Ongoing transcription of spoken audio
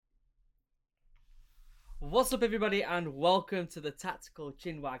What's up, everybody, and welcome to the Tactical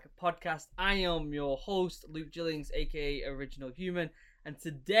Chinwag podcast. I am your host, Luke Gillings, aka Original Human, and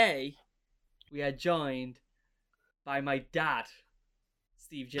today we are joined by my dad,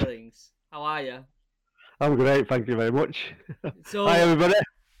 Steve Gillings. How are you? I'm great, thank you very much. So, Hi, everybody.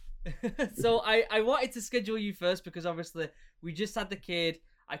 I wanted to schedule you first because obviously we just had the kid.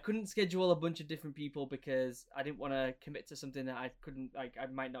 I couldn't schedule a bunch of different people because I didn't want to commit to something that I couldn't, I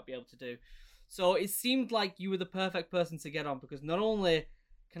might not be able to do. So it seemed like you were the perfect person to get on because not only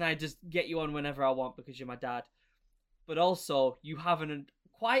can I just get you on whenever I want because you're my dad, but also you have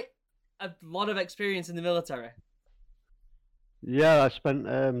quite a lot of experience in the military. Yeah, I spent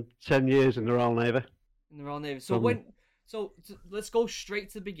 10 years in the Royal Navy. In the Royal Navy. So let's go straight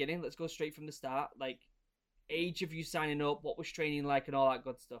to the beginning. Let's go straight from the start. Like, age of you signing up, what was training like, and all that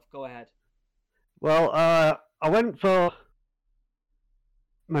good stuff. Go ahead. Well, I went for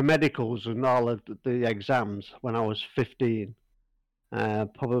my medicals and all of the exams when I was 15,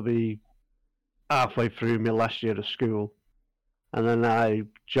 probably halfway through my last year of school. And then I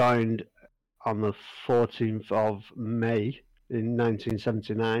joined on the 14th of May in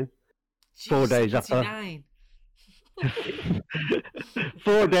 1979. Jeez, 4 days after. 79.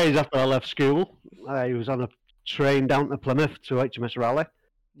 4 days after I left school, I was on a train down to Plymouth to HMS Raleigh.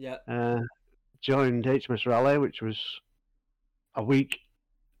 Yeah. Joined HMS Raleigh, which was a week,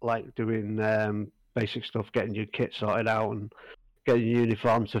 like doing basic stuff, getting your kit sorted out and getting your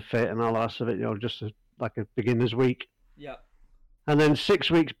uniform to fit and all the rest of it. Just like a beginner's week. Yeah. And then 6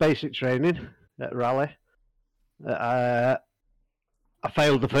 weeks basic training at Raleigh. I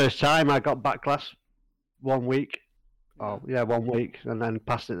failed the first time. I got back class 1 week. Oh, yeah, 1 week, and then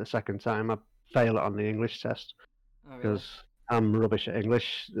passed it the second time. I failed it on the English test because I'm rubbish at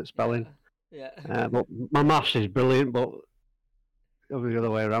English, at spelling. Yeah. But my maths is brilliant, but the other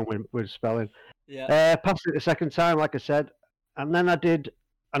way around with spelling. Yeah. Passed it the second time, like I said, and then I did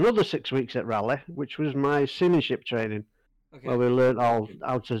another 6 weeks at Raleigh, which was my seamanship training, where we learned all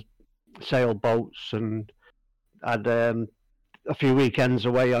how to sail boats and had a few weekends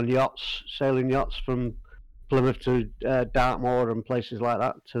away on yachts, sailing yachts from Plymouth to Dartmoor and places like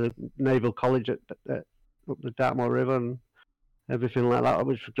that, to the Naval College up the Dartmoor River and everything like that. It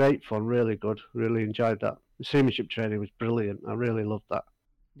was great fun, really good, really enjoyed that. The seamanship training was brilliant. I really loved that.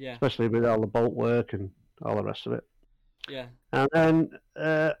 Yeah. Especially with all the boat work and all the rest of it. Yeah. And then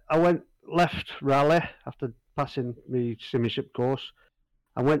I left Raleigh after passing my seamanship course.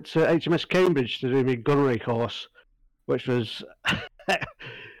 I went to HMS Cambridge to do my gunnery course, which was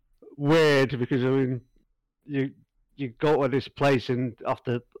weird because, I mean, you go to this place and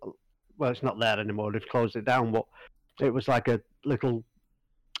well, it's not there anymore, they've closed it down, but it was like a little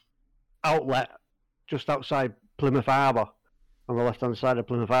outlet just outside Plymouth Harbour, on the left hand side of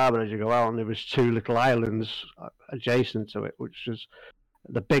Plymouth Harbour as you go out, and there was two little islands adjacent to it, which was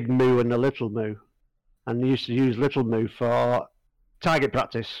the Big Moo and the Little Moo, and they used to use Little Moo for target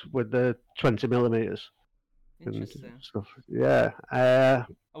practice with the 20mm and stuff. Yeah. I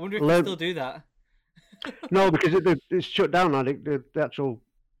wonder if they still do that. No, because it's shut down now. The actual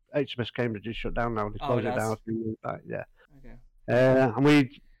HMS Cambridge is shut down now. They closed it down a few years back. Yeah. Okay. And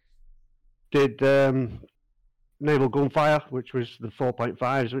we did naval gunfire, which was the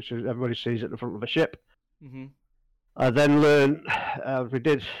 4.5s, which everybody sees at the front of a ship. Mm-hmm. I then learned we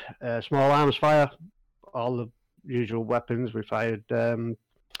did small arms fire, all the usual weapons. We fired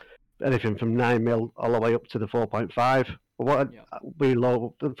anything from 9mm all the way up to the 4.5. We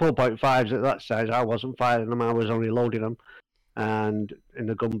load the 4.5s at that stage. I wasn't firing them; I was only loading them, and in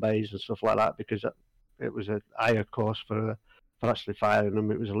the gun bays and stuff like that, because it was a higher course for actually firing them.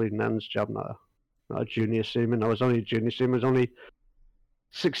 It was a leading ends job, not a junior seaman. I was only a junior seaman. I was only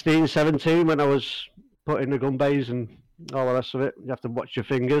 16, 17 when I was putting the gun bays and all the rest of it. You have to watch your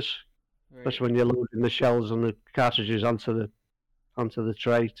fingers, especially when you're loading the shells and the cartridges onto the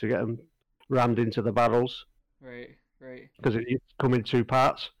tray to get them rammed into the barrels. Right. Because it come in two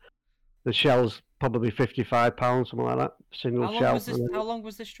parts. The shell's probably 55 pounds, something like that. Single shell. How long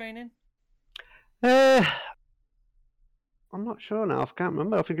was this training? I'm not sure now. I can't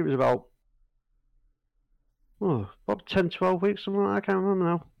remember. I think it was about 10, 12 weeks, something like that. I can't remember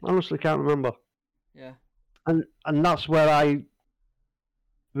now. I honestly can't remember. Yeah. And that's where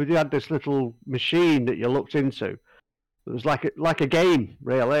we had this little machine that you looked into. It was like a game,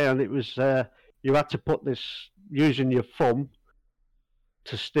 really, and it was you had to put this, using your thumb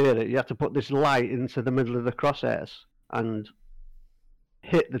to steer it, you have to put this light into the middle of the crosshairs and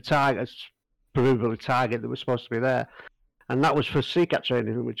hit the target, presumably target that was supposed to be there. And that was for SEACAT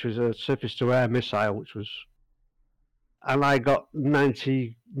training, which was a surface-to-air missile, which was... And I got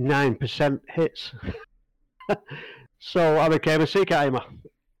 99% hits. So I became a sea cat aimer,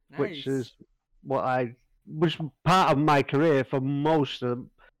 which Nice. is what I was part of my career for most of,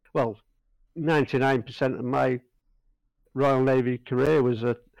 well, 99% of my Royal Navy career was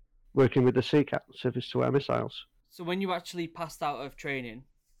working with the Sea Cat surface to air missiles. So when you actually passed out of training,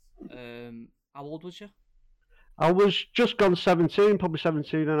 how old was you? I was just gone 17, probably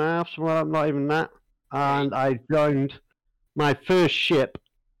 17 and a half, somewhere like that, not even that. And I joined my first ship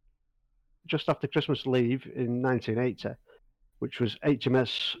just after Christmas leave in 1980, which was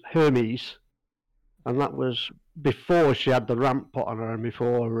HMS Hermes. And that was before she had the ramp put on her and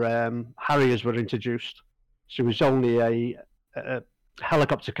before Harriers were introduced. She was only a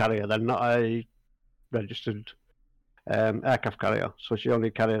helicopter carrier then, not a registered aircraft carrier. So she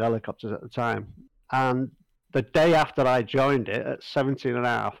only carried helicopters at the time. And the day after I joined it, at 17 and a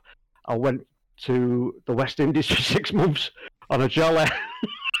half, I went to the West Indies for 6 months on a jolly.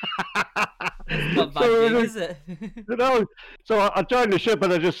 Not bad gig, is it? You know, so I joined the ship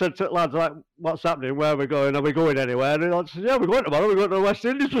and I just said to the lads, like, what's happening? Where are we going? Are we going anywhere? And they said, yeah, we're going tomorrow. We're going to the West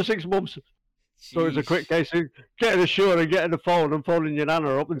Indies for 6 months. So it's a quick case of getting ashore and getting the phone and phoning your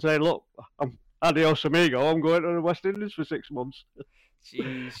nana up and saying, look, I'm adios amigo. I'm going to the West Indies for 6 months.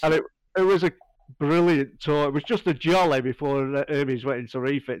 Jeez. And it was a brilliant tour. It was just a jolly before Hermes went into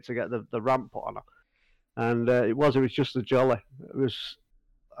refit to get the ramp put on her. And it was just a jolly. It was,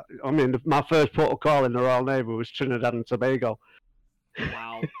 I mean, my first port of call in the Royal Navy was Trinidad and Tobago.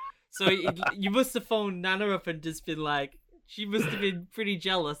 Wow. So you must have phoned Nana up and just been like, she must have been pretty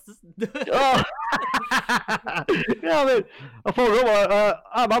jealous. Oh. Yeah, I mean, I phoned her up,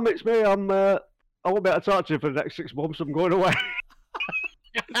 hi Mum, it's me. I won't be able to talk to you for the next 6 months. I'm going away.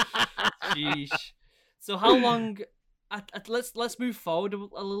 Jeez. So how long? Let's move forward a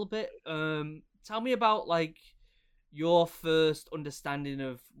little bit. Tell me about like your first understanding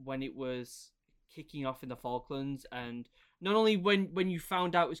of when it was kicking off in the Falklands, and not only when you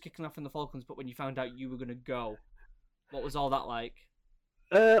found out it was kicking off in the Falklands, but when you found out you were gonna go. What was all that like?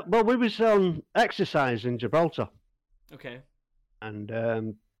 Well, we was on exercise in Gibraltar. Okay. And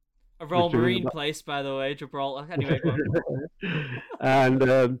a Royal Marine place, by the way, Gibraltar. Anyway, go on. And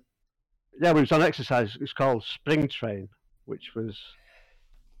yeah, we was on exercise. It's called Spring Train, which was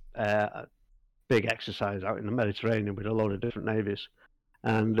a big exercise out in the Mediterranean with a load of different navies.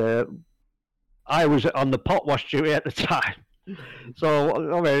 And I was on the pot wash duty at the time.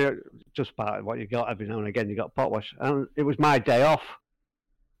 So, I mean, just part of what you got every now and again, you got pot wash. And it was my day off.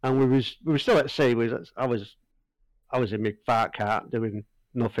 And we were still at sea. I was in my fart cart doing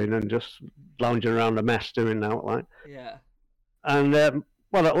nothing and just lounging around the mess doing that, like. Yeah. And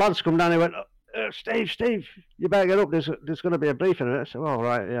well, the lads come down. He went, Steve, you better get up. There's going to be a briefing. And I said, oh,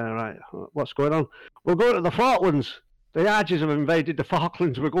 right, yeah, right. What's going on? We're going to the Falklands. The Argies have invaded the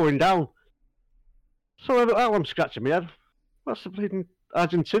Falklands. We're going down. So I'm scratching my head. What's the bleeding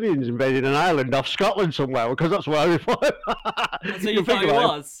Argentinians invading an island off Scotland somewhere? Because that's where we thought. That's what you thought it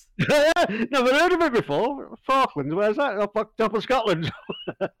was? Never heard of it before. Falklands, where's that? Up top of Scotland.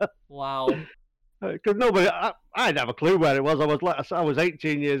 Wow. Because nobody, I didn't have a clue where it was. I was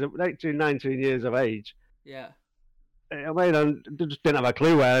 19 years of age. Yeah. I mean, I just didn't have a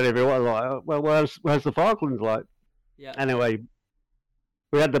clue where it was. Like, well, where's the Falklands like? Yeah. Anyway,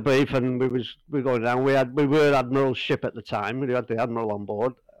 we had the brief and we were going down. We were Admiral's ship at the time. We had the Admiral on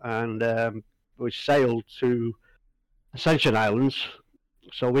board, and we sailed to Ascension Islands.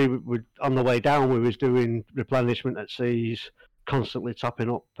 So we were on the way down. We was doing replenishment at seas, constantly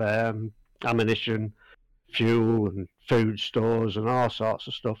topping up ammunition, fuel, and food stores, and all sorts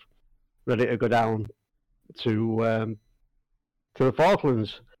of stuff, ready to go down to the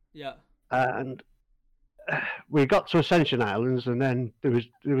Falklands. Yeah. And we got to Ascension Islands, and then there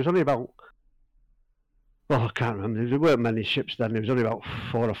was only about, well, I can't remember. There weren't many ships then. There was only about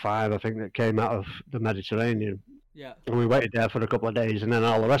 4 or 5, I think, that came out of the Mediterranean. Yeah. And we waited there for a couple of days, and then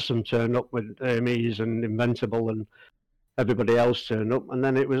all the rest of them turned up with Hermes and Inventable, and everybody else turned up. And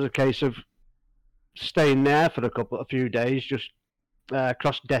then it was a case of staying there for a few days, just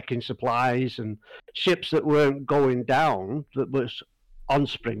cross-decking supplies and ships that weren't going down, that was on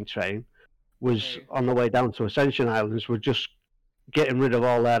Spring Train, was on the way down to Ascension Islands, were just getting rid of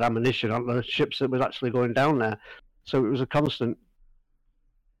all their ammunition on the ships that was actually going down there. So it was a constant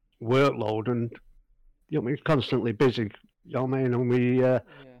workload, and we were constantly busy. You know what I mean? And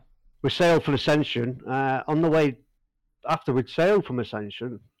we sailed for Ascension. On the way, after we'd sailed from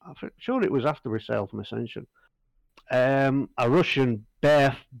Ascension, I'm sure it was after we sailed from Ascension, a Russian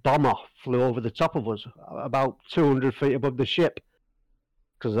Bear bomber flew over the top of us, about 200 feet above the ship.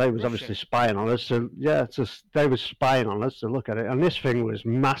 because they was Russia. obviously spying on us. So yeah, they was spying on us to look at it, and this thing was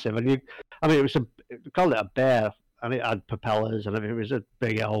massive. And it was we called it a bear, and it had propellers, and it was a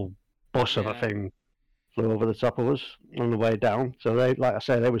big old bus of a thing. Flew over the top of us on the way down. So they, like I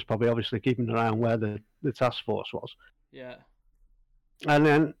say, they was probably obviously keeping an eye on where the task force was. Yeah. And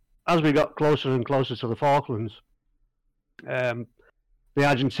then as we got closer and closer to the Falklands, the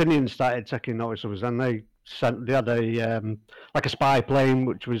Argentinians started taking notice of us, and they had a like a spy plane,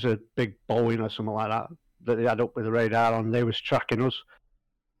 which was a big Boeing or something like that they had up with the radar on. They was tracking us,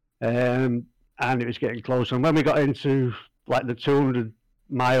 and it was getting closer. And when we got into like the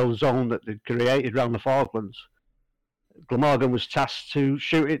 200-mile zone that they'd created around the Falklands, Glamorgan was tasked to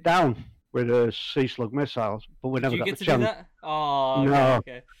shoot it down with a Sea Slug missiles, but we never got the chance. Did you get to do that? Oh, no,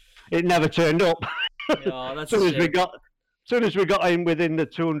 okay. It never turned up. Oh, that's as soon as we got in within the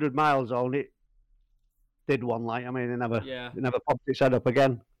 200-mile zone, it did one light. I mean, it never popped its head up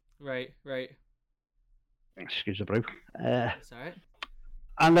again. Right. Excuse the brew. That's all right.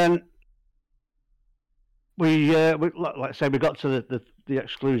 And then we like I say, we got to the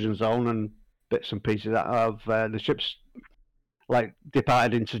exclusion zone, and bits and pieces of the ships like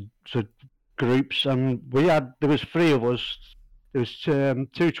departed into groups, and there was three of us. There was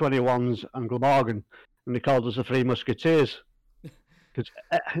 221s and Glamorgan, and they called us the Three Musketeers because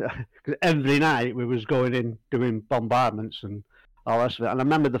every night we was going in doing bombardments and all that stuff. And I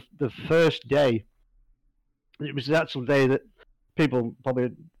remember the first day. It was the actual day that people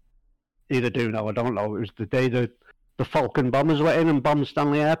probably either do know or don't know. It was the day that the Falcon bombers went in and bombed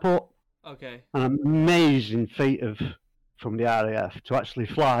Stanley Airport. Okay. An amazing feat from the RAF to actually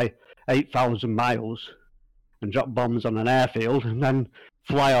fly 8,000 miles and drop bombs on an airfield and then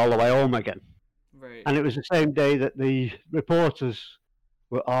fly all the way home again. Right. And it was the same day that the reporters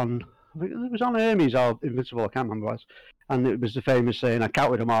were on. I think it was on Hermes or Invincible. I can't remember what it was. And it was the famous saying, "I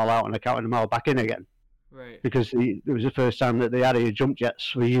counted them all out and I counted them all back in again." Right. Because it was the first time that the Harrier jump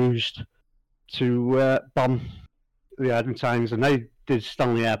jets were used to bomb the Argentines, and they did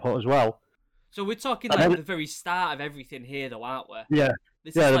Stanley Airport as well. So we're talking like the very start of everything here, though, aren't we? Yeah.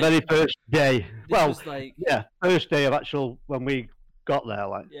 The very first day. Well, first day of actual when we got there,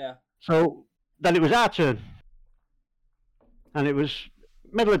 like. Yeah. So then it was our turn, and it was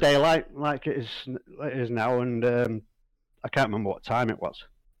middle of daylight, like it is now, and I can't remember what time it was.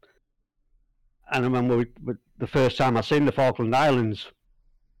 And I remember the first time I seen the Falkland Islands,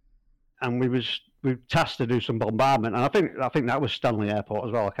 and we were tasked to do some bombardment, and I think that was Stanley Airport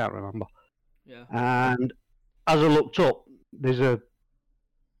as well. I can't remember. Yeah. And as I looked up, there's a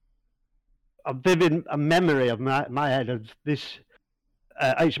vivid memory of my head of this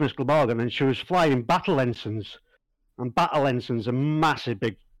HMS Glamorgan, and she was flying battle ensigns, and battle ensigns are massive,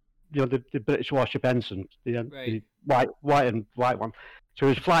 big, the British warship ensign, the white one. She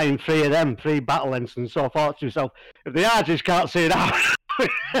was flying three battle ensigns, so I thought to myself, if the Argies can't see it out.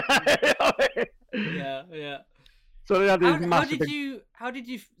 Yeah. So they had these massive. How did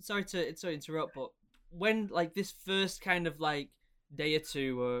you? Sorry to interrupt, but when like this first kind of like day or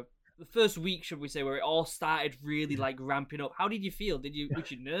two, or the first week, should we say, where it all started really like ramping up, how did you feel?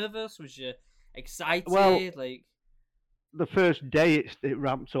 Was you nervous? Was you excited? Well, like the first day it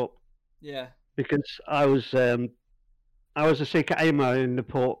ramped up. Yeah. Because I was a secret aimer in the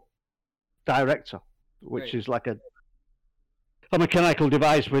port director, which is like a mechanical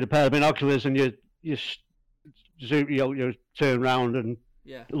device with a pair of binoculars, and you zoom, you turn around and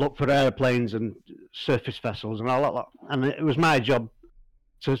look for airplanes and surface vessels and all that. And it was my job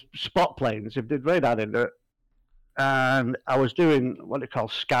to spot planes if they'd radar into it. And I was doing what they call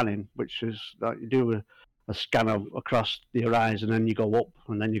scanning, which is like you do a scan across the horizon, and you go up,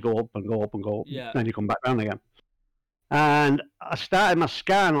 and then you go up and go up and go up, and then you come back down again. And I started my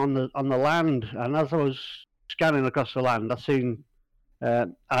scan on the land, and as I was scanning across the land, I seen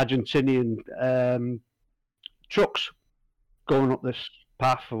Argentinian trucks going up this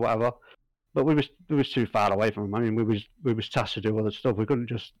path or whatever. But we was too far away from them. I mean, we was tasked to do other stuff. We couldn't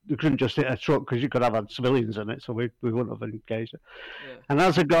just hit a truck because you could have had civilians in it, so we wouldn't have engaged it. Yeah. And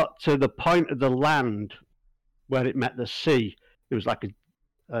as I got to the point of the land where it met the sea, it was like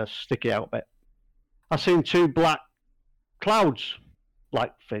a sticky out bit. I seen two black clouds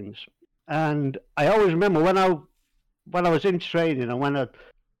like things, and I always remember when I was in training, and when I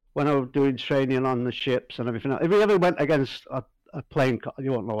was doing training on the ships and everything. If we ever went against a plane,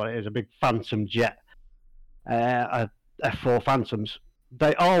 you won't know what it is, a big Phantom jet, a F4 Phantoms,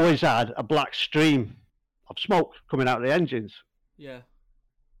 they always had a black stream of smoke coming out of the engines. Yeah.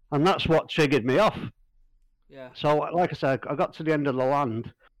 And that's what triggered me off. Yeah. So, like I said, I got to the end of the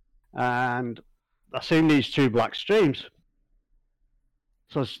land, and I seen these two black streams.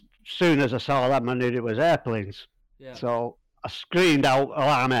 So as soon as I saw them, I knew it was airplanes. Yeah. So I screened out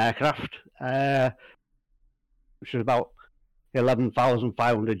alarm aircraft, which was about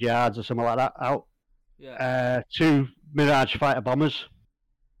 11,500 yards or something like that out. Yeah. 2 Mirage fighter bombers,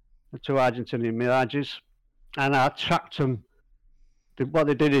 the 2 Argentinian Mirages, and I tracked them. What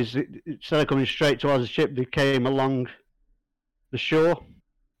they did is, instead of coming straight towards the ship, they came along the shore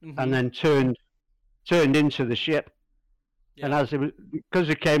and then turned into the ship. Yeah. And because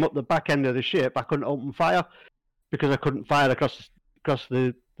they came up the back end of the ship, I couldn't open fire because I couldn't fire across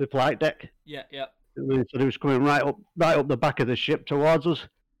the flight deck. Yeah, yeah. So they was coming right up the back of the ship towards us.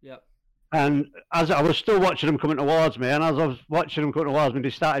 Yeah. And as I was still watching them coming towards me, and as I was watching them coming towards me, they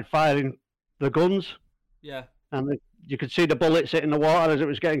started firing the guns. Yeah. And you could see the bullets hitting the water as it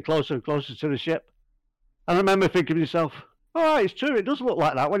was getting closer and closer to the ship. And I remember thinking to myself, all right, it's true, it does look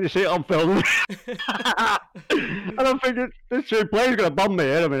like that when you see it on film. And I'm thinking, this 2 planes going to bomb me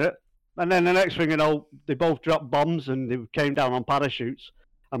in a minute. And then the next thing you know, they both dropped bombs and they came down on parachutes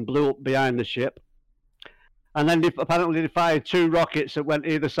and blew up behind the ship. And then apparently they fired 2 rockets that went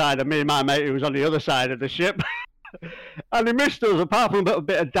either side of me and my mate who was on the other side of the ship. And they missed us, apart from a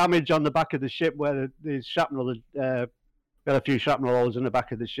bit of damage on the back of the ship where the shrapnel had got a few shrapnel holes in the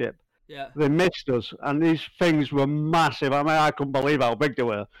back of the ship. Yeah. They missed us, and these things were massive. I mean, I couldn't believe how big they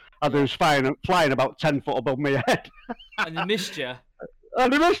were. And they was flying about 10 foot above my head. And they missed you.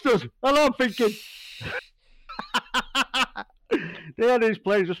 And they missed us. And I'm thinking, these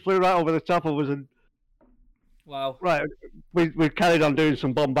planes just flew right over the top of us. And wow. Right, we carried on doing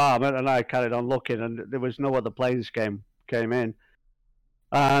some bombardment, and I carried on looking, and there was no other planes came in.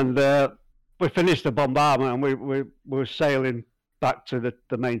 And we finished the bombardment, and we were sailing back to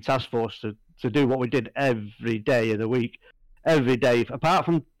the main task force to do what we did every day of the week. Every day, apart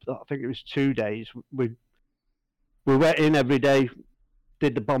from, I think it was 2 days, we went in every day,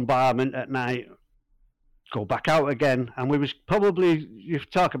 did the bombardment at night, go back out again, and we was probably, you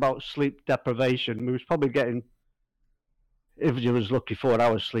talk about sleep deprivation, we was probably getting, if you was lucky, 4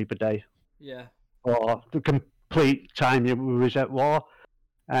 hours sleep a day. Yeah. Or the complete time we was at war.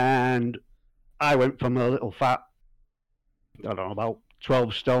 And I went from a little fat, I don't know, about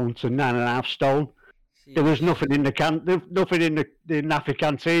 12 stone to 9.5 stone. Jeez. There was nothing in nothing in the NAFI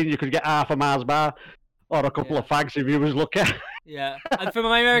canteen. You could get half a Mars bar or a couple of fags if you was lucky. Yeah, and for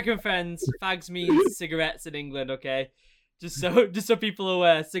my American friends, fags means cigarettes in England. Okay, just so people are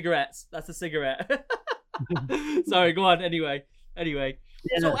aware, cigarettes. That's a cigarette. Sorry, go on. Anyway.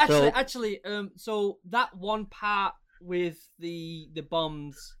 Yeah, so so that one part with the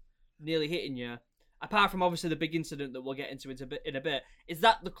bombs nearly hitting you, apart from obviously the big incident that we'll get into in a bit, is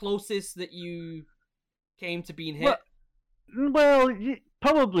that the closest that you came to being hit? Well,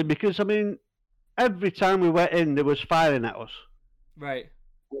 probably, because I mean, every time we went in, there was firing at us. Right.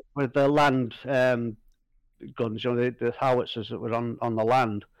 With the land guns, the howitzers that were on the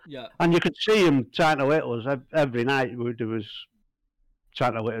land. Yeah. And you could see them trying to hit us every night. There was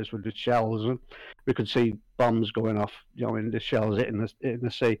trying to hit us with the shells, and we could see bombs going off, in the shells hitting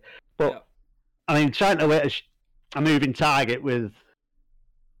the sea. But I mean, trying to hit a moving target with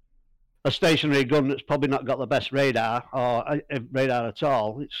a stationary gun that's probably not got the best radar or radar at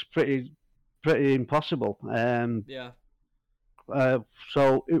all, it's pretty impossible.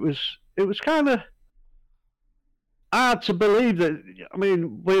 So it was kind of hard to believe that. I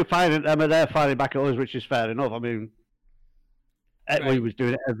mean, we were firing at them and they're firing back at us, which is fair enough. I mean, we was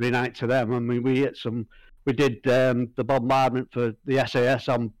doing it every night to them. I mean, we did the bombardment for the SAS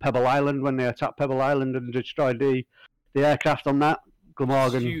on Pebble Island when they attacked Pebble Island and destroyed the aircraft on that.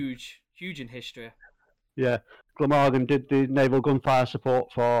 Glamorgan, huge in history. Yeah, Glamorgan did the naval gunfire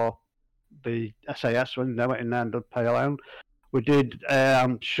support for the SAS when they went in there and did Pebble Island. We did,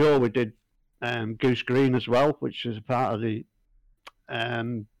 I'm sure we did Goose Green as well, which is a part of the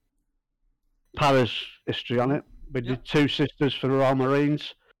Paris history on it. We did Two Sisters for the Royal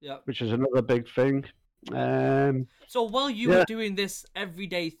Marines, which is another big thing. So while you were doing this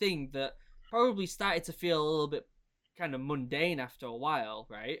everyday thing that probably started to feel a little bit kind of mundane after a while,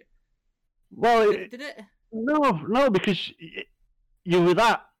 right? Well, did it? No, because you were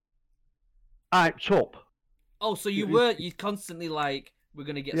that hyped up. Oh, so you constantly like, we're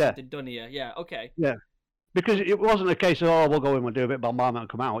going to get something done here. Yeah, okay. Yeah, because it wasn't a case of, we'll go in, we'll do a bit of bombardment and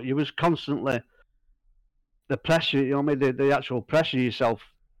come out. You was constantly, the pressure, the actual pressure yourself.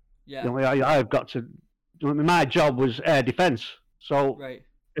 Yeah. I've got to, my job was air defence. So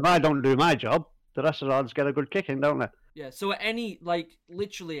if I don't do my job, the rest of the lads get a good kicking, don't they? Yeah, so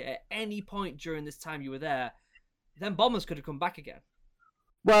literally at any point during this time you were there, then bombers could have come back again.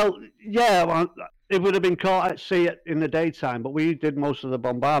 Well, yeah, well, it would have been caught at sea in the daytime, but we did most of the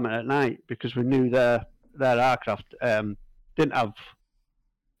bombardment at night because we knew their aircraft didn't have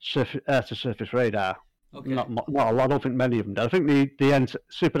air-to-surface radar. Okay. Not a lot. I don't think many of them did. I think the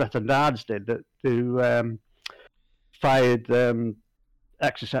Super Etendards did that. Who fired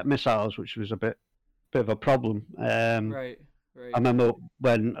Exocet missiles, which was a bit of a problem. Right. I remember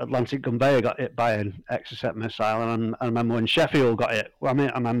when Atlantic Conveyor got hit by an Exocet missile, and I remember when Sheffield got hit. Well, I mean,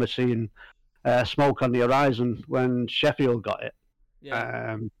 I remember seeing smoke on the horizon when Sheffield got it,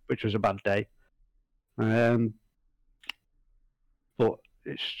 Yeah. which was a bad day. But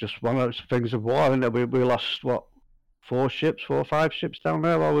it's just one of those things of war, isn't it? We lost, what, 4 or 5 ships down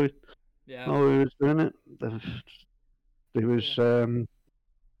there while we was doing it. There was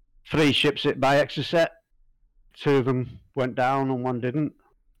 3 ships hit by Exocet. 2 of them went down and 1 didn't,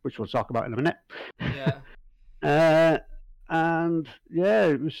 which we'll talk about in a minute. Yeah. And yeah,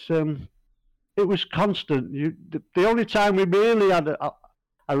 it was constant. The only time we really had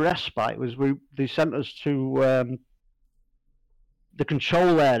a respite was they sent us to the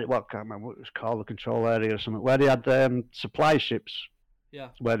control area. Well, I can't remember what it was called, the control area or something, where they had supply ships. Yeah.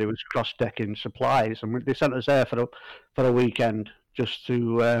 Where they was cross-decking supplies, and they sent us there for a weekend just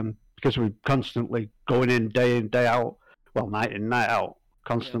to because we were constantly going in, day out, well, night in, night out,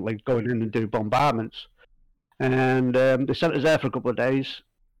 constantly going in and do bombardments. And they sent us there for a couple of days,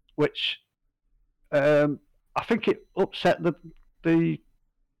 which I think it upset the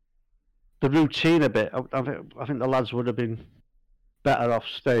routine a bit. I think the lads would have been better off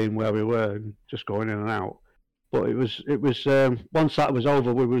staying where we were and just going in and out. But it was once that was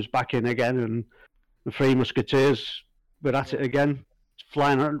over, we was back in again, and the 3 Musketeers were at it again,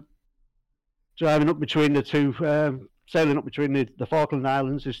 flying around, driving up between the 2, sailing up between the Falkland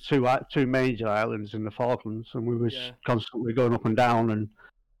Islands. There's 2 major islands in the Falklands, and we was constantly going up and down and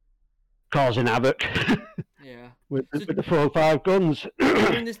causing havoc. Yeah. with the 4 or 5 guns.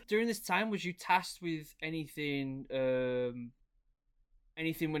 during this time, was you tasked with anything?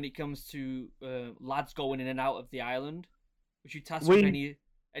 Anything when it comes to lads going in and out of the island? Was you tasked with any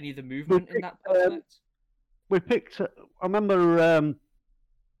of the movement in that aspect? We picked. I remember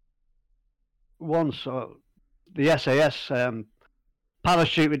once the SAS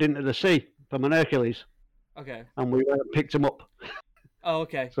parachuted into the sea from an Hercules. Okay. And we picked them up. Oh,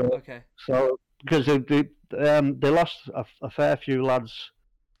 okay. So because they lost a fair few lads.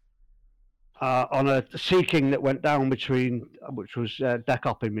 On a Sea King that went down which was deck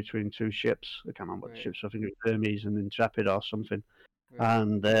hopping between 2 ships. I can't remember what the ships. I think it was Hermes and Intrepid or something. Right.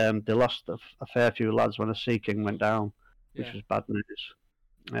 And they lost a fair few lads when a Sea King went down, which was bad news.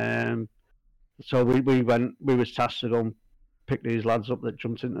 So we was tasked to pick these lads up that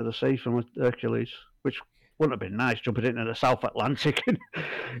jumped into the sea from Hercules, which wouldn't have been nice jumping into the South Atlantic and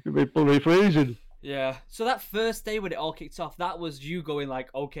it'd be bloody freezing. Yeah. So that first day when it all kicked off, that was you going like,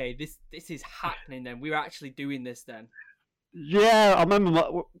 okay, this is happening then. We're actually doing this then. Yeah, I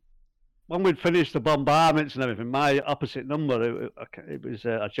remember when we'd finished the bombardments and everything, my opposite number, it was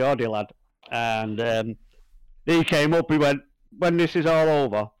a Geordie lad. And he came up, he went, when this is all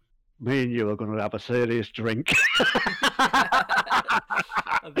over, me and you are going to have a serious drink.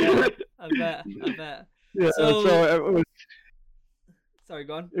 I bet. Yeah, so it was... Sorry,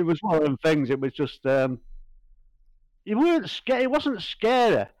 go on. It was one of them things. It was just you weren't scared. It wasn't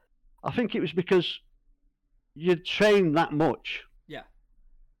scary. I think it was because you'd trained that much. Yeah.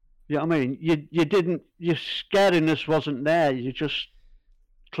 You know what I mean? You didn't. Your scariness wasn't there. You just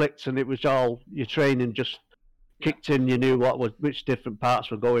clicked, and it was all your training just kicked in. You knew which different parts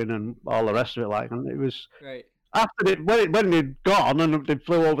were going, and all the rest of it. Like, and it was right after when they'd gone and they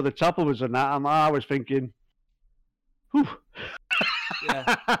flew over the top of us and that. And I was thinking, whew.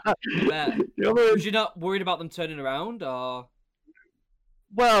 Yeah. You know what I mean? Was you not worried about them turning around, or?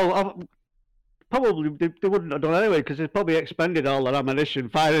 Well, probably they wouldn't have done anyway because they probably expended all their ammunition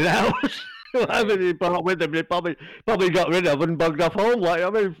firing out. Whatever they brought with them, they probably got rid of and bugged off home. Like, I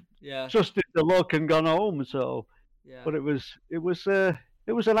mean, trusted the luck and gone home. So, but it was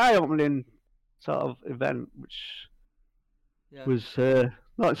an eye-opening sort of event, which was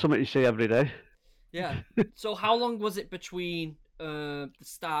not something you see every day. Yeah. So how long was it between the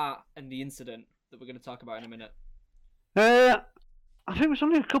start and the incident that we're going to talk about in a minute? I think it was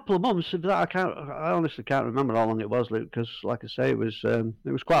only a couple of months. I honestly can't remember how long it was, Luke, because, like I say, it was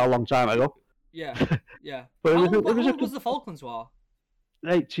quite a long time ago. Yeah. But how long was the Falklands War?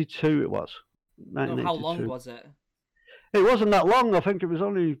 82 it was. No, how long was it? It wasn't that long. I think it was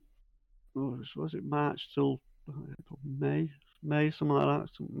only, was it March till May? May, something like that.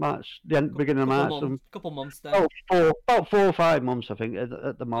 March, the end, beginning of March. Couple months then. About 4 or 5 months, I think,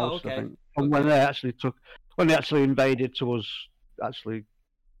 at the most. okay. I think, and when they actually invaded to us, actually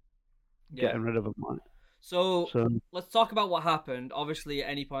getting rid of them. Like. So let's talk about what happened. Obviously, at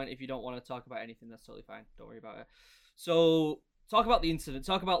any point, if you don't want to talk about anything, that's totally fine. Don't worry about it. So talk about the incident.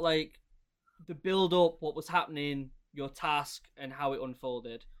 Talk about like the build up, what was happening, your task, and how it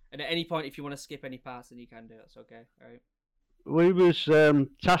unfolded. And at any point, if you want to skip any parts, then you can do it. It's okay. All right. We was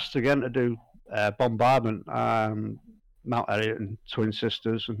tasked again to do bombardment, Mount Elliot and Twin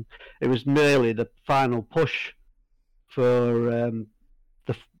Sisters, and it was nearly the final push for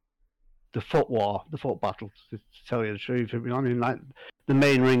the foot war, the foot battle. To tell you the truth, I mean, like the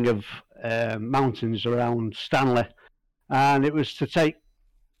main ring of mountains around Stanley, and it was to take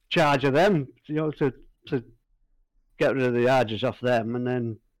charge of them, to get rid of the Argers off them, and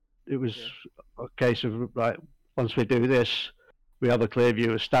then it was a case of right. Once we do this, we have a clear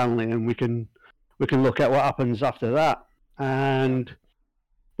view of Stanley, and we can look at what happens after that. And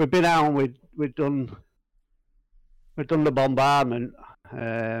we've been out and we've done the bombardment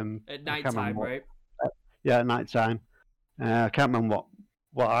at night time, right? Yeah, at night time. I can't remember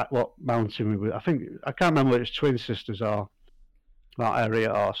what mountain we were. I can't remember whether it's Twin Sisters or that area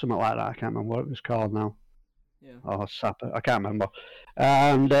or something like that. I can't remember what it was called now. Yeah. Or Sapper. I can't remember.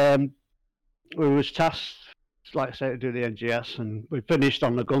 And we was tasked, like I say, to do the NGS, and we finished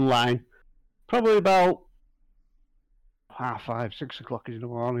on the gun line probably about 5:30, 6 o'clock in the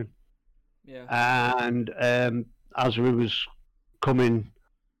morning. Yeah. And as we was coming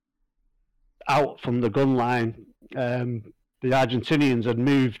out from the gun line, the Argentinians had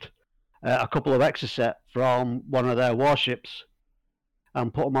moved a couple of Exocet from one of their warships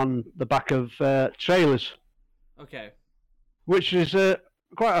and put them on the back of trailers. Okay. Which is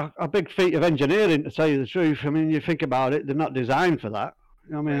quite a big feat of engineering, to tell you the truth. I mean, you think about it, they're not designed for that.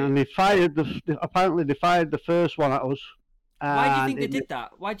 I mean, and they fired apparently they fired the first one at us. Why do you think they did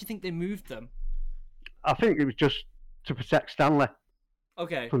that? Why do you think they moved them? I think it was just to protect Stanley.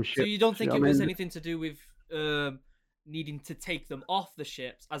 Okay. From ships, so you don't think it was anything to do with needing to take them off the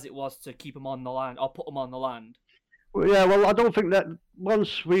ships as it was to keep them on the land or put them on the land? Well, yeah, well, I don't think that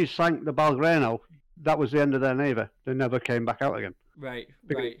once we sank the Belgrano, that was the end of their navy. They never came back out again. Right.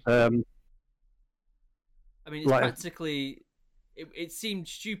 Because, I mean, it's practically. It seemed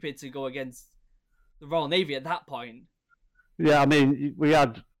stupid to go against the Royal Navy at that point. Yeah, I mean, we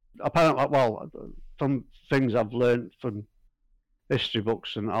had apparently, well, from things I've learned from history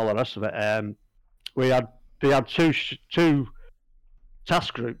books and all the rest of it, they had two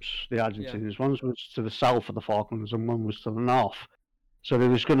task groups, the Argentinians. One was to the south of the Falklands and one was to the north. So they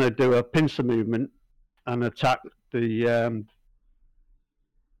was going to do a pincer movement and attack the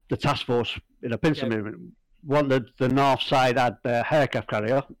task force in a pincer movement. One, the north side had the aircraft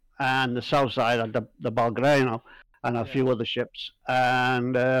carrier, and the south side had the Belgrano and a few other ships.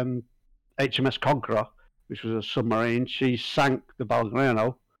 And HMS Conqueror, which was a submarine, she sank the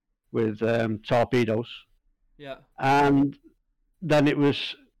Belgrano with torpedoes. Yeah. And then it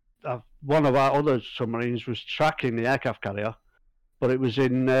was one of our other submarines was tracking the aircraft carrier, but it was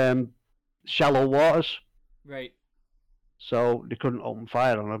in shallow waters. Right. So they couldn't open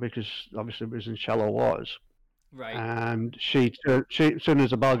fire on her because obviously it was in shallow waters. Right. And she as soon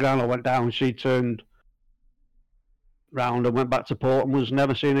as the Belgrano went down, she turned round and went back to port and was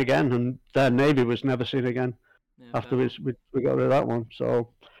never seen again. And their navy was never seen again after we got rid of that one.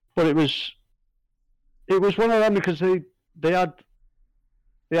 So, but it was one of them because they had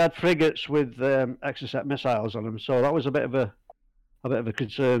frigates with Exocet missiles on them. So that was a bit of a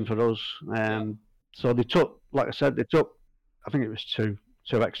concern for us. So they took, like I said, I think it was two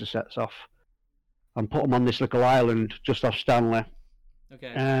Exocets off and put them on this little island just off Stanley.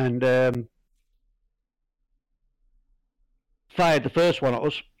 Okay. And fired the first one at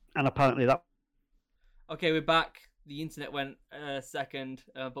us, and apparently that. Okay, we're back. The internet went a second,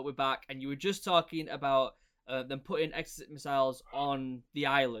 but we're back, and you were just talking about them putting Exocet missiles on the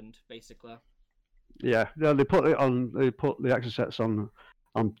island, basically. Yeah, they put the Exocets on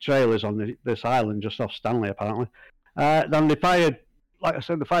trailers on this island just off Stanley, apparently. Then they fired, like I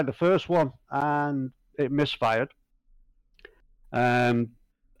said, the first one and it misfired. And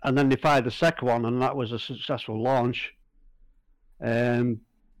then they fired the second one, and that was a successful launch,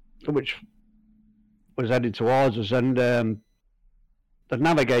 which was headed towards us. And the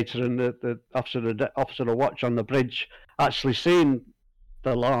navigator and the officer of watch on the bridge actually seen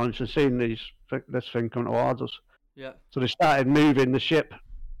the launch and seen this thing come towards us. Yeah. So they started moving the ship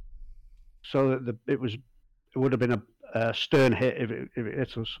so that it would have been a stern hit if it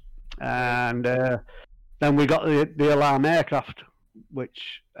hit us. And Then we got the alarm aircraft,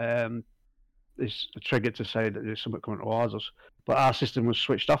 which is a trigger to say that there's something coming towards us. But our system was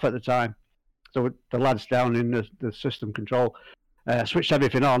switched off at the time. So the lads down in the system control switched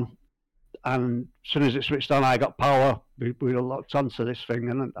everything on. And as soon as it switched on, I got power. We were locked onto this thing.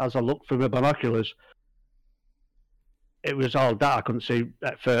 And as I looked through my binoculars, it was all dark. I couldn't see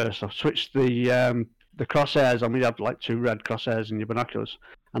at first. I switched the crosshairs on. We have like 2 red crosshairs in your binoculars.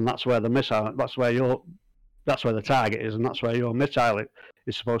 And that's where the missile, that's where the target is. And that's where your missile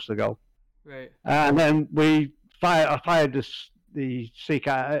is supposed to go. Right. And then I fired the Seacat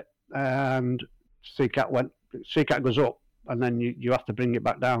at it, and Seacat goes up, and then you have to bring it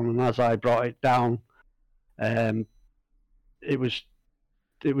back down. And as I brought it down, it was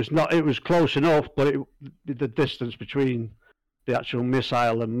close enough, but the distance between the actual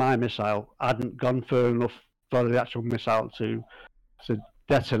missile and my missile hadn't gone far enough for the actual missile to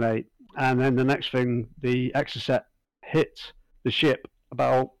detonate. And then the next thing, the Exocet hit the ship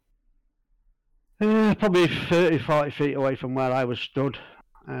about probably 30, 40 feet away from where I was stood.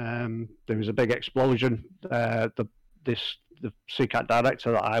 There was a big explosion. The Seacat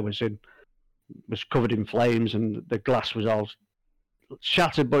Director that I was in was covered in flames, and the glass was all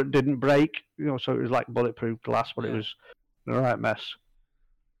shattered, but it didn't break. So it was like bulletproof glass, but it was a right mess.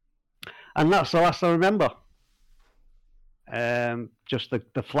 And that's the last I remember. Just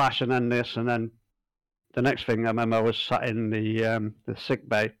the flash, and then this, and then the next thing I remember, I was sat in the sick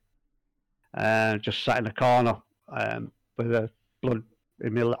bay, just sat in a corner with the blood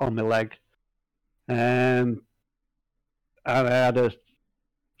on my leg, and I had a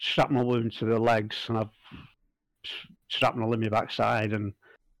shrapnel wound to the legs, and I've shrapnel in my backside and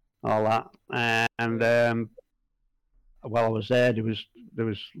all that. And while I was there was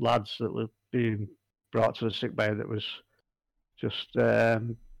lads that were being brought to the sick bay that was just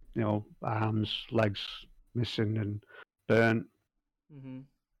arms, legs missing and burnt. Mm-hmm.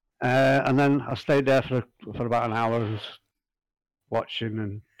 And then I stayed there for about an hour, watching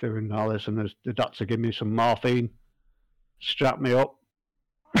and doing all this, and the doctor gave me some morphine, strapped me up,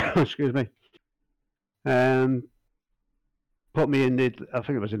 excuse me, and put me in I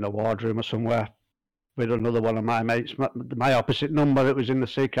think it was in the wardroom or somewhere, with another one of my mates, my opposite number. It was in the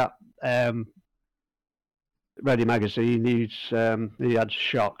Seacat Ready magazine. He had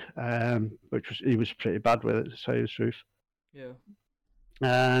shock, he was pretty bad with it, to tell you the truth. Yeah.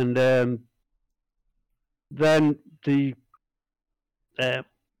 And then the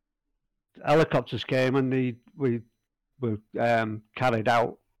helicopters came, and we were carried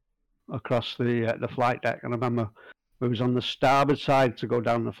out across the flight deck. And I remember we was on the starboard side to go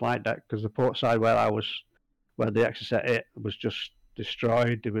down the flight deck, because the port side where the Exocet hit was just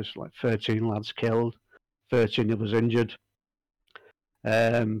destroyed. There was like 13 lads killed, 13 of us injured.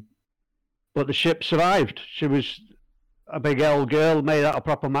 But the ship survived. She was a big old girl made out of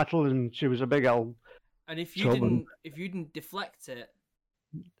proper metal, and she was a big old. And if you didn't deflect it.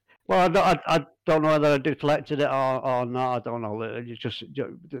 Well, I don't know whether I deflected it or not. I don't know.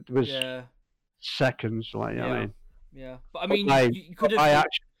 It was seconds, like, you know what I mean? Yeah, but I mean, you could have.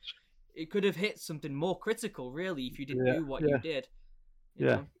 It could have hit something more critical, really, if you didn't do what you did.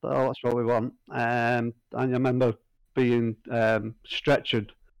 Yeah, that's what we want. And I remember being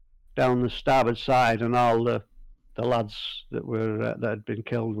stretchered down the starboard side, and all the lads that had been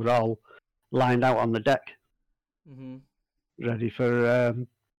killed were all lined out on the deck, ready for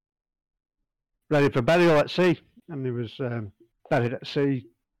burial at sea. And he was buried at sea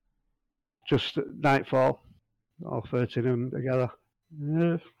just at nightfall, all 13 of them together.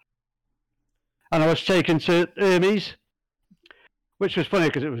 Yeah. And I was taken to Hermes, which was funny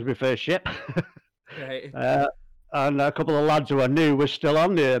because it was my first ship. Right. And a couple of lads who I knew were still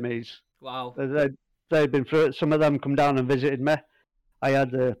on the Hermes. Wow. They'd been through it. Some of them come down and visited me. I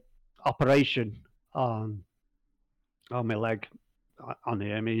had an operation on my leg on the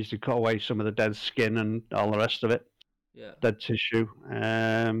Hermes. They cut away some of the dead skin and all the rest of it. Yeah. Dead tissue.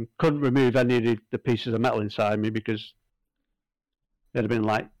 Couldn't remove any of the pieces of metal inside me because they'd have been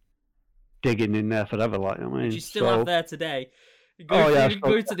like digging in there forever. Like, I mean, you still have there today. You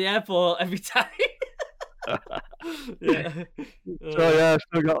go to the airport every time. Yeah. So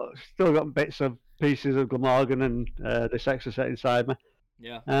still got bits of pieces of Glamorgan and this Exocet inside me.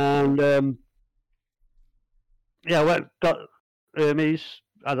 Yeah. And got Hermes,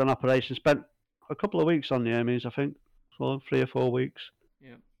 had an operation, spent a couple of weeks on the Hermes, I think, so 3 or 4 weeks.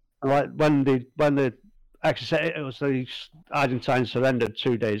 Yeah. And like when the Exocet, it was the Argentine surrendered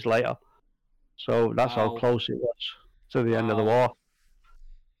 2 days later. So that's how close it was to the end of the war.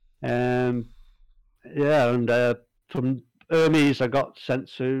 And from Hermes, I got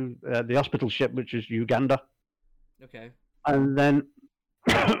sent to the hospital ship, which is Uganda, Okay. and then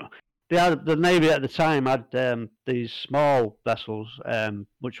the Navy at the time had these small vessels,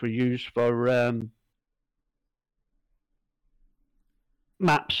 which were used for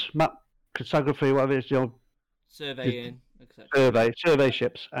map cartography, whatever it is, Surveying, etc. survey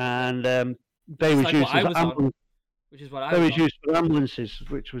ships, and Which they is was like what used I as was on. ambulance. Which is what I They was was on. used for ambulances,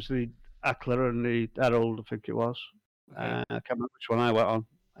 which was the Akla and the Herald, I think it was. Okay. I can't remember which one I went on,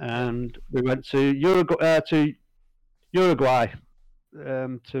 and we went to Uruguay,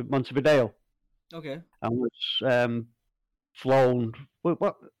 to Montevideo, Okay. and was flown.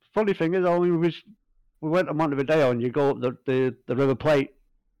 What funny thing is, we went to Montevideo, and you go up the River Plate,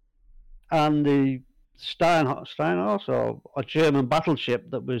 and the Steinhorst, or a German battleship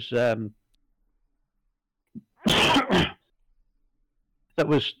that was that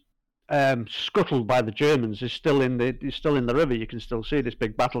was scuttled by the Germans is still in the river. You can still see this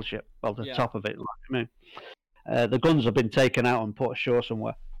big battleship. Well, the top of it. Like, I mean, the guns have been taken out and put ashore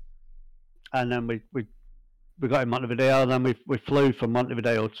somewhere. And then we got in Montevideo. And then we flew from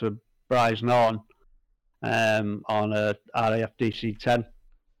Montevideo to Bryce Norton on a RAF DC-10.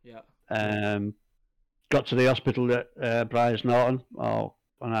 Yeah. Got to the hospital at Bryce Norton, or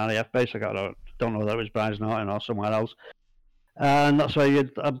an RAF base. I don't know whether it was Bryce Norton or somewhere else. And that's where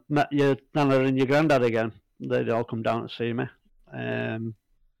I met your nana and your granddad again. They'd all come down to see me. And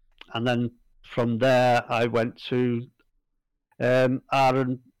then from there, I went to Royal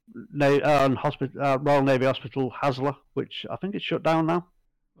Navy Hospital, Haslar, which I think it's shut down now,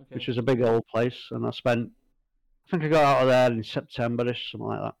 which is a big old place. And I think I got out of there in September-ish, something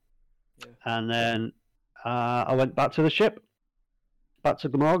like that. Yeah. And then I went back to the ship, back to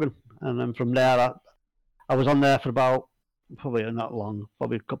Glamorgan. And then from there, I was on there for about, probably not long,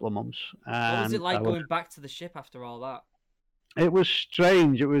 probably a couple of months. And what was it like going back to the ship after all that? It was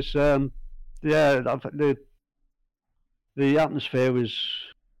strange. It was, the atmosphere was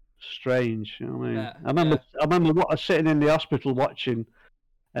strange. You know what I mean? I remember sitting in the hospital watching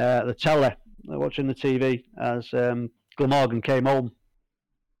the telly, watching the TV as Glamorgan came home.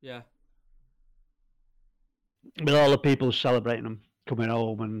 Yeah. With all the people celebrating him coming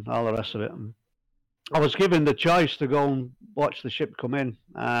home and all the rest of it. And I was given the choice to go and watch the ship come in,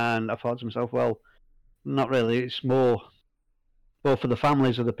 and I thought to myself, well, not really. It's more for the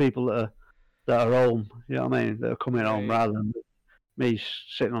families of the people that are home. You know what I mean? That are coming home, rather than me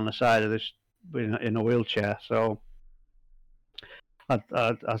sitting on the side of this in a wheelchair. So I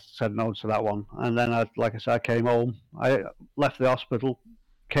said no to that one, and then like I said, I came home. I left the hospital,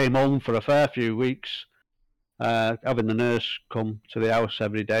 came home for a fair few weeks. Having the nurse come to the house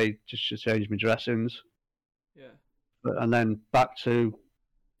every day just to change my dressings. Yeah. And then back to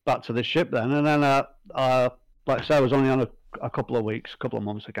the ship then. And then, like I said, I was only on a couple of weeks, a couple of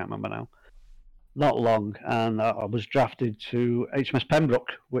months, I can't remember now. Not long. And I was drafted to HMS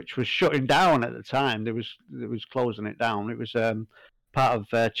Pembroke, which was shutting down at the time. It was closing it down. It was part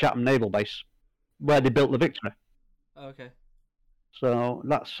of Chatham Naval Base, where they built the Victory. Okay. So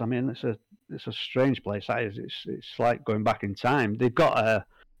it's a strange place. That is, it's like going back in time. They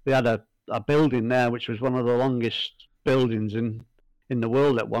had a building there which was one of the longest buildings in the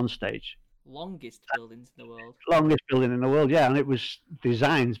world at one stage. Longest buildings in the world. Longest building in the world, yeah, and it was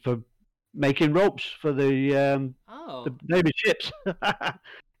designed for making ropes for the Navy ships.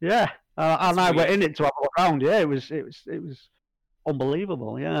 Yeah, and I went in it to have a look around. Yeah, it was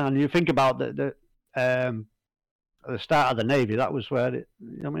unbelievable. Yeah, and you think about the at the start of the Navy, that was where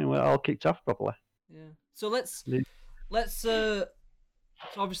where it all kicked off properly. Yeah. So let's so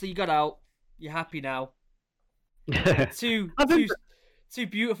obviously you got out, you're happy now. Two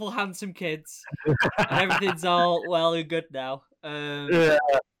beautiful, handsome kids, and everything's all well and good now. Yeah.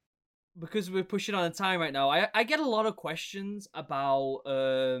 Because we're pushing on time right now, I get a lot of questions about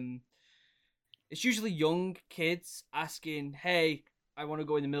it's usually young kids asking, hey, I want to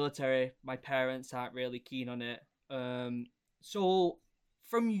go in the military, my parents aren't really keen on it. So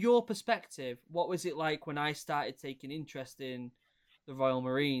from your perspective, what was it like when I started taking interest in the Royal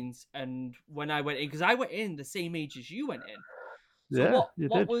Marines, and when I went in, because I went in the same age as you went in. So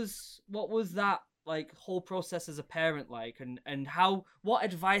what was that like whole process as a parent like, and what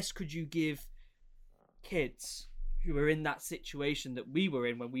advice could you give kids who were in that situation that we were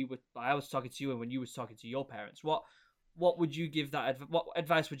in when I was talking to you and when you was talking to your parents? What would you give what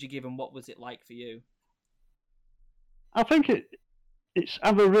advice would you give, and what was it like for you? I think it's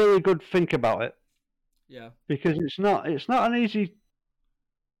have a really good think about it. Yeah. Because it's not an easy.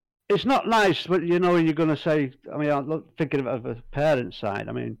 It's not nice, but you're going to say. I mean, I'm thinking of a parent's side.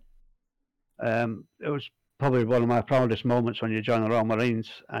 I mean, it was probably one of my proudest moments when you join the Royal Marines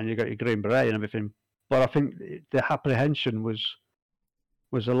and you got your Green Beret and everything. But I think the apprehension was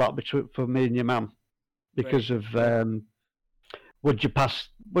a lot between for me and your mum because of would you pass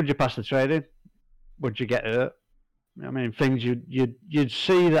the training? Would you get hurt? I mean, things you'd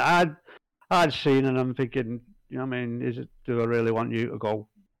see that I'd seen, and I'm thinking, you know, what I mean, do I really want you to go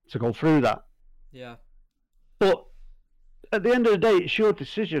through that? Yeah. But at the end of the day, it's your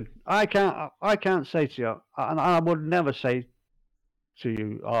decision. I can't say to you, and I would never say to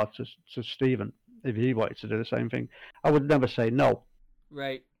you or to Stephen if he wanted to do the same thing. I would never say no.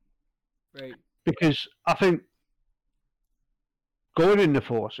 Right. Because I think going in the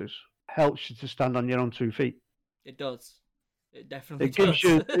forces helps you to stand on your own 2 feet. It does. It definitely does. Gives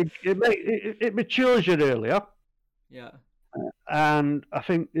you, it matures you earlier. Yeah. And I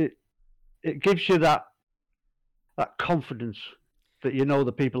think it gives you that confidence that you know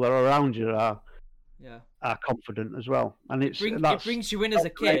the people that are around you are confident as well. And it brings you in as a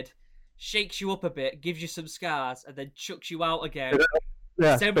kid, shakes you up a bit, gives you some scars, and then chucks you out again.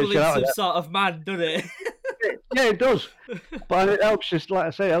 Yeah, resembling some sort of man, doesn't it? Yeah, it does. But it helps you, like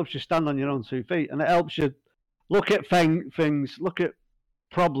I say, it helps you stand on your own 2 feet, and it helps you look at things, look at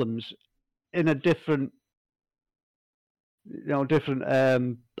problems in a different,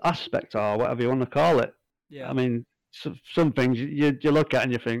 aspect or whatever you want to call it. Yeah. I mean, some things you look at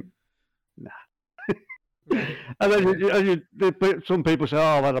and you think, nah. Right. And then some people say, "Oh,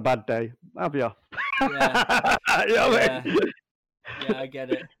 I've had a bad day." Have you? Yeah. You know what I mean? Yeah, I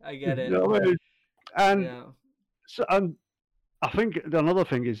get it. You know what I mean? And and I think another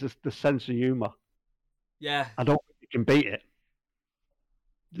thing is just the sense of humour. Yeah. I don't think you can beat it.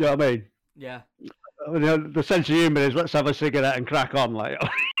 You know what I mean? Yeah. You know, the sense of humour is let's have a cigarette and crack on, like.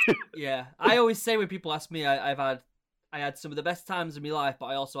 Yeah, I always say when people ask me, I had some of the best times in my life, but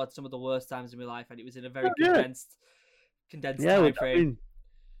I also had some of the worst times in my life, and it was in a very condensed time frame.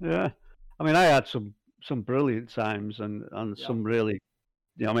 I mean, I had some brilliant times and some really,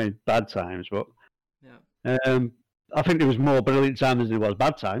 bad times, but I think there was more brilliant times than there was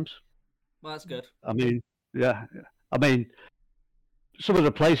bad times. Well, that's good. I mean, some of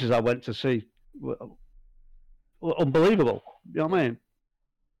the places I went to see were unbelievable. You know what I mean?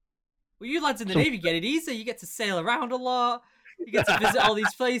 Well, you lads in the Navy get it easy. You get to sail around a lot. You get to visit all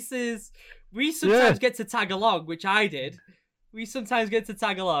these places. We sometimes get to tag along, which I did. We sometimes get to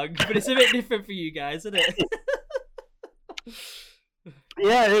tag along, but it's a bit different for you guys, isn't it?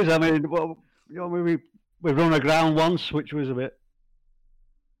 Yeah, it is. I mean, we run aground once, which was a bit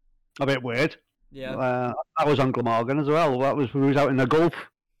weird. Yeah. I was on Glamorgan as well. We was out in the Gulf,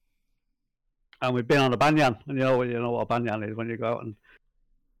 and we'd been on a banyan. And you know what a banyan is when you go out and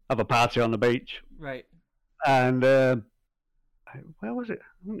have a party on the beach. Right. And where was it? I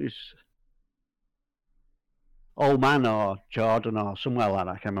think it was Old Man or Jordan or somewhere like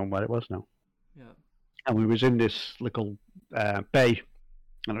that. I can't remember where it was now. Yeah. And we was in this little bay,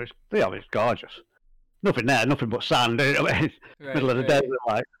 and it was gorgeous. Nothing there, nothing but sand. Middle of the desert,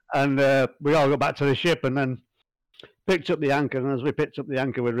 like. And we all got back to the ship, and then picked up the anchor. And as we picked up the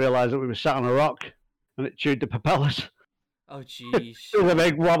anchor, we realised that we were sat on a rock, and it chewed the propellers. Oh, jeez. It was a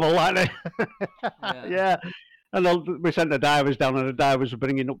big wobble like that. Yeah. And we sent the divers down, and the divers were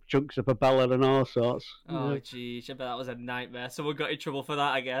bringing up chunks of propeller and all sorts. Oh, jeez. I bet that was a nightmare. Someone got in trouble for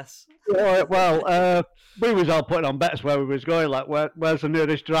that, I guess. Well, we was all putting on bets where we was going, like, where's the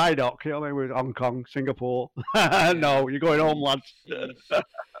nearest dry dock? You know what I mean? We was Hong Kong, Singapore. No, you're going home, lads.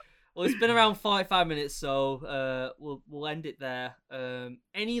 Well, it's been around 45 minutes, so we'll end it there.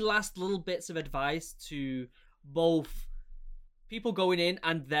 Any last little bits of advice to both people going in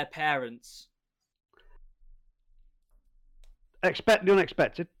and their parents? Expect the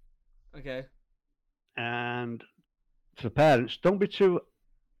unexpected. Okay. And for the parents, don't be too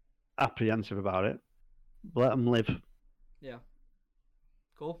apprehensive about it. Let them live. Yeah.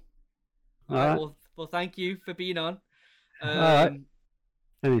 Cool. All right. Well, thank you for being on. All right.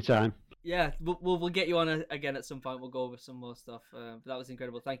 Anytime. Yeah, we'll get you on again at some point. We'll go over some more stuff. But that was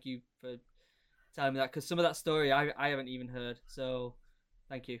incredible. Thank you for telling me that, because some of that story I haven't even heard. So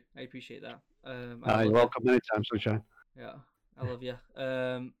thank you. I appreciate that. You're welcome anytime, Sunshine. Yeah, I love you.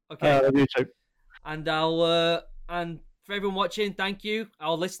 Okay. I love you too. And and for everyone watching, thank you.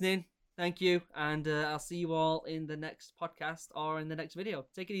 Or listening, thank you. And I'll see you all in the next podcast or in the next video.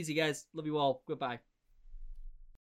 Take it easy, guys. Love you all. Goodbye.